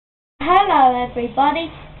Hello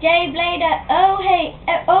everybody,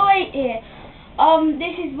 JBlader08 here. I've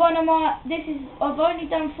only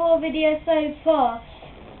done 4 videos so far,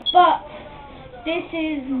 but this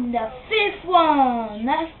is the 5th one.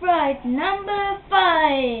 That's right, number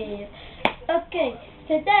 5. Okay,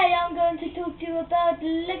 today I'm going to talk to you about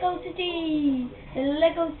the Lego City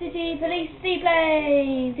Police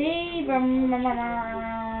Seaplane.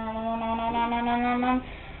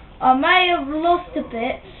 I may have lost a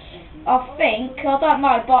bit, I think, I don't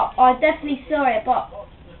know, but I definitely saw it, but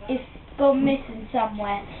it's gone missing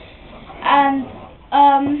somewhere. And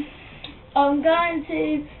I'm going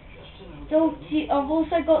to talk to you. I've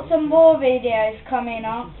also got some more videos coming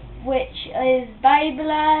up, which is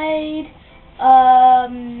Beyblade,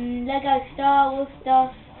 Lego Star Wars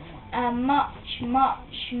stuff, and much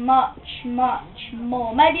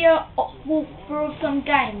more. Maybe a walkthrough of some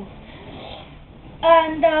games.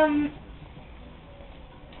 And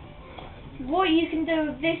what you can do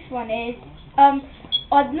with this one is, I'm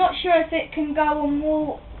not sure if it can go on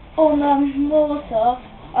water.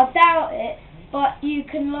 I doubt it, but you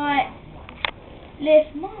can like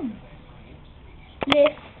lift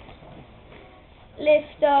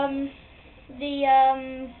the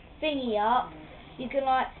thingy up. You can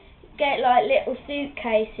like get like little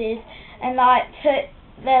suitcases and like put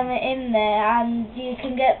them in there, and you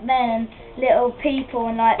can get them little people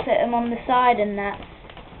and like put them on the side and that.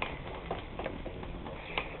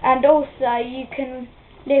 And also you can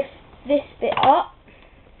lift this bit up,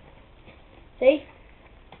 see,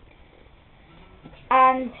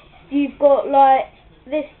 and you've got like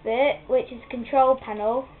this bit which is control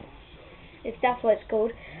panel, if that's what it's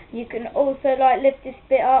called. You can also like lift this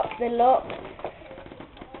bit up, the lock,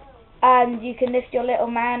 and you can lift your little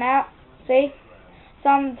man out, see.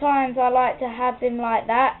 Sometimes I like to have him like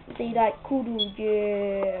that, be like cool,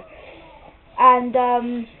 yeah. And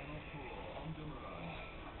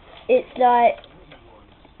it's like,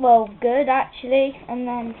 well, good actually. And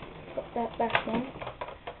then put that back in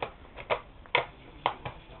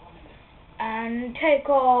and take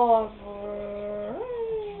off.